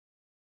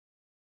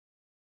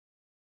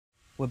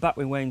We're back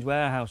with Wayne's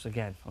Warehouse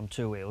again on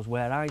two wheels,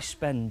 where I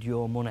spend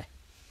your money.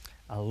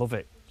 I love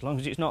it. As long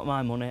as it's not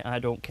my money, I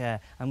don't care.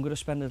 I'm going to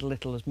spend as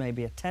little as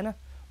maybe a tenner,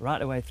 right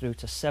the way through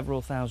to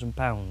several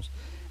 £1000s,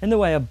 in the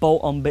way of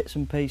bolt-on bits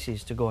and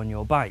pieces to go on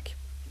your bike.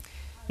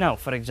 Now,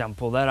 for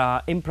example, there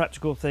are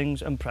impractical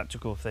things and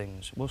practical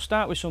things. We'll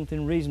start with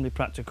something reasonably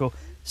practical,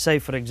 say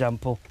for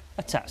example,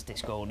 a tax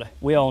disc holder.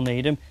 We all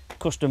need them.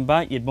 Custom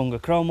bike, you'd bung a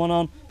chrome one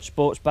on.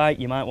 Sports bike,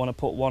 you might want to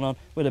put one on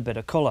with a bit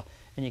of colour.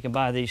 And you can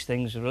buy these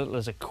things as little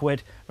as a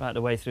quid, right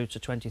the way through to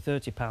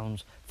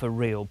 £20–30 for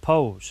real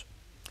pose.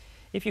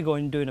 If you're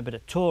going doing a bit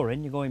of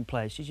touring, you're going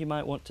places, you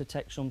might want to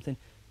take something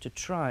to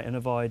try and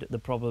avoid the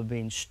problem of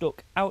being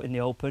stuck out in the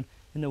open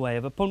in the way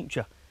of a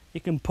puncture.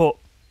 You can put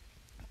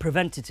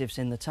preventatives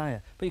in the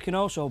tyre, but you can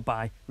also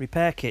buy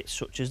repair kits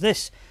such as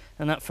this,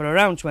 and that for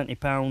around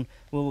 £20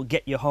 will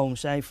get you home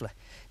safely.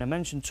 I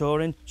mentioned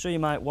touring, so you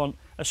might want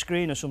a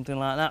screen or something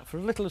like that for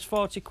as little as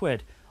 40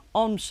 quid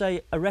on,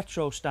 say, a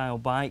retro style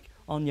bike,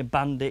 on your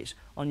Bandits,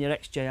 on your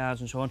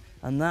XJRs and so on,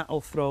 and that'll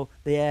throw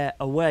the air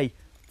away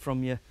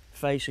from your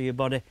face or your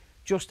body,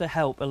 just to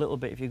help a little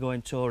bit if you're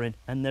going touring.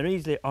 And they're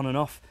easily on and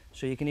off,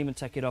 so you can even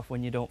take it off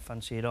when you don't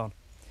fancy it on.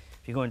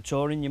 If you're going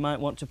touring, you might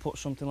want to put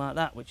something like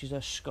that, which is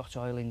a Scott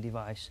oiling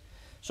device,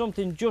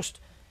 something just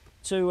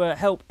to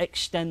help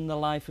extend the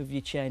life of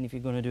your chain if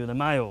you're going to do the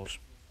miles.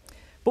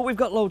 But we've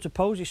got loads of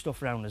posy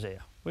stuff around us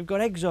here. We've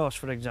got exhaust,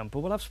 for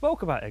example. Well, I've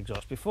spoke about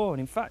exhaust before, and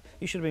in fact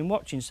you should have been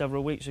watching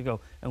several weeks ago,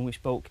 and we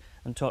spoke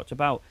and talked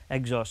about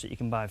exhaust that you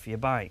can buy for your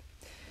bike.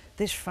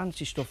 This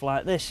fancy stuff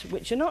like this,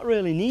 which are not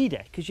really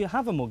needed because you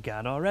have a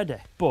mudguard already,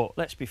 but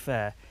let's be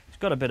fair, it's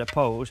got a bit of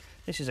pose.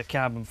 This is a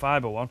carbon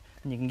fibre one,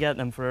 and you can get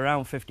them for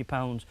around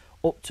 £50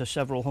 up to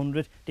several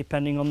hundred,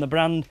 depending on the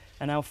brand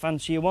and how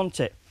fancy you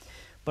want it.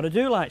 But I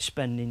do like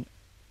spending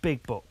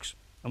big bucks,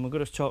 and we're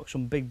going to talk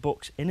some big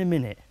bucks in a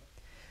minute.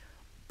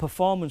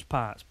 Performance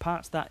parts,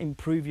 parts that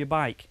improve your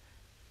bike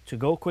to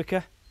go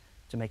quicker,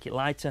 to make it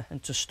lighter,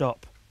 and to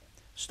stop.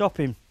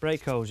 Stopping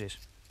brake hoses.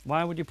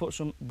 Why would you put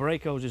some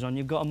brake hoses on?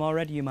 You've got them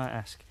already, you might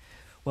ask.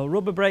 Well,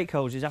 rubber brake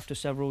hoses, after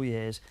several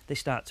years, they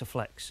start to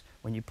flex.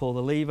 When you pull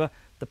the lever,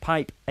 the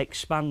pipe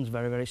expands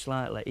very, very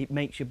slightly. It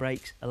makes your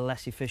brakes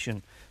less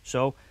efficient.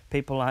 So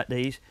people like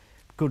these,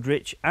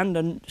 Goodrich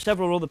and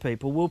several other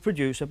people, will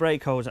produce a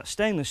brake hose that's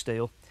stainless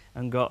steel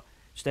and got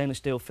stainless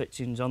steel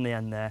fittings on the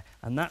end there,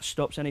 and that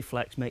stops any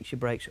flex, makes your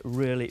brakes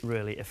really,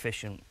 really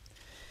efficient.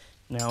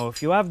 Now,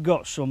 if you have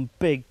got some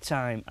big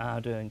time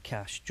hard-earned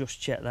cash, just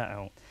check that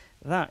out.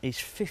 That is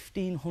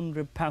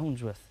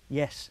 £1,500 worth,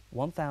 yes,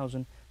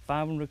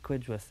 1,500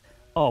 quid worth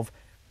of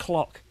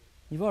clock.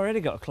 You've already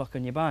got a clock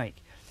on your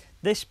bike.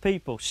 This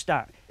people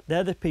stack,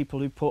 they're the people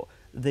who put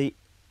the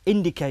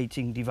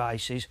indicating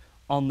devices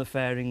on the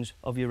fairings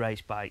of your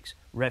race bikes,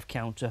 rev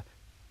counter,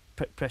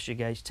 pressure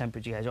gauge,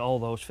 temperature gauge, all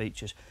those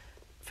features.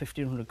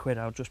 1,500 quid,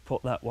 I'll just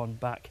put that one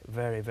back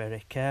very,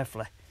 very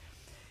carefully.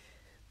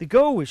 They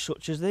go with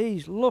such as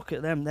these. Look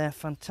at them, they're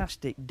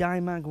fantastic.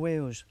 Dimag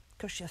wheels.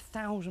 Cost you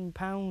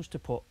 £1,000 to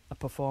put a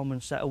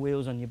performance set of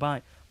wheels on your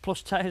bike,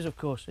 plus tyres of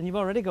course, and you've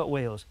already got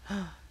wheels.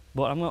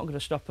 But I'm not going to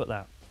stop at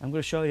that. I'm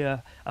going to show you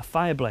a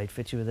Fireblade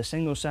fitted with a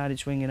single-sided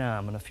swinging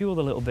arm and a few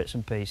other little bits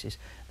and pieces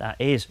that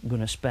is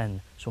going to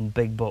spend some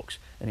big bucks,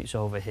 and it's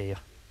over here.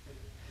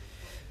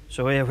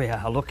 So here we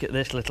are, look at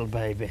this little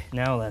baby.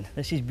 Now then,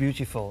 this is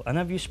beautiful. And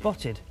have you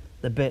spotted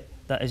the bit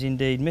that is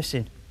indeed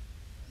missing?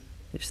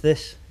 It's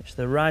this, it's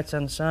the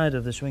right-hand side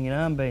of the swinging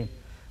arm beam.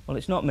 Well,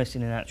 it's not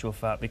missing in actual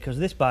fact, because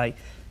this bike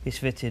is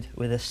fitted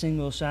with a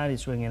single-sided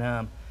swinging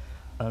arm.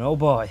 And oh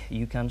boy,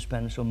 you can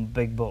spend some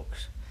big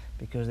bucks,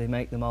 because they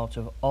make them out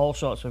of all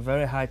sorts of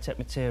very high-tech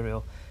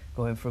material,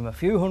 going from a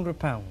few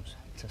 £100s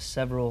to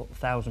several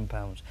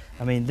 £1000s.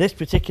 I mean, this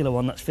particular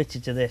one that's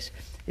fitted to this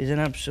is an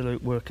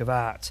absolute work of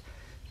art,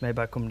 made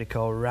by a company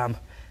called Ram,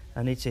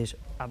 and it is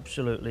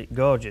absolutely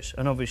gorgeous.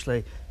 And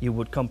obviously you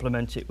would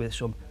complement it with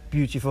some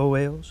beautiful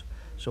wheels,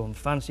 some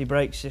fancy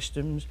brake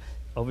systems,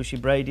 obviously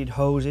braided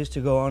hoses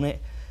to go on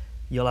it.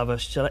 You'll have a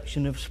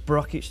selection of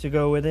sprockets to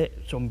go with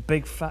it, some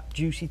big fat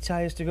juicy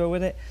tyres to go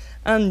with it,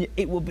 and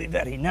it will be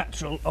very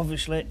natural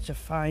obviously to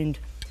find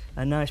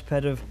a nice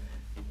pair of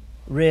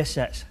rear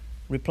sets.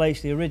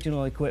 Replace the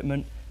original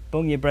equipment,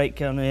 bung your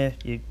brake on here,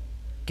 your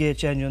gear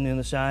change on the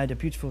other side, a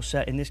beautiful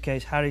set, in this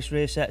case Harris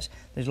rear sets.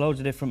 There's loads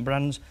of different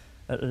brands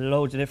at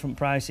loads of different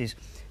prices,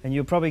 and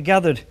you've probably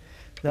gathered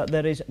that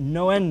there is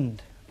no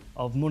end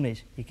of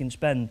monies you can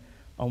spend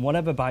on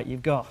whatever bike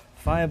you've got.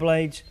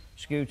 Fireblades,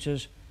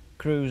 scooters,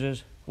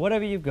 cruisers,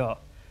 whatever you've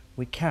got,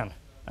 we can,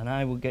 and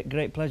I will get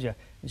great pleasure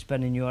in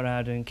spending your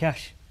hard-earned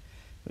cash.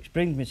 Which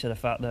brings me to the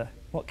fact that,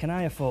 what can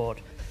I afford?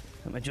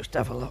 Let me just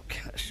have a look,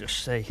 let's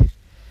just see.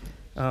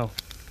 Oh,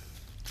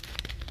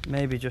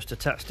 maybe just a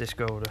tax disc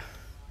holder,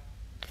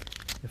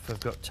 if I've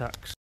got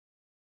tax.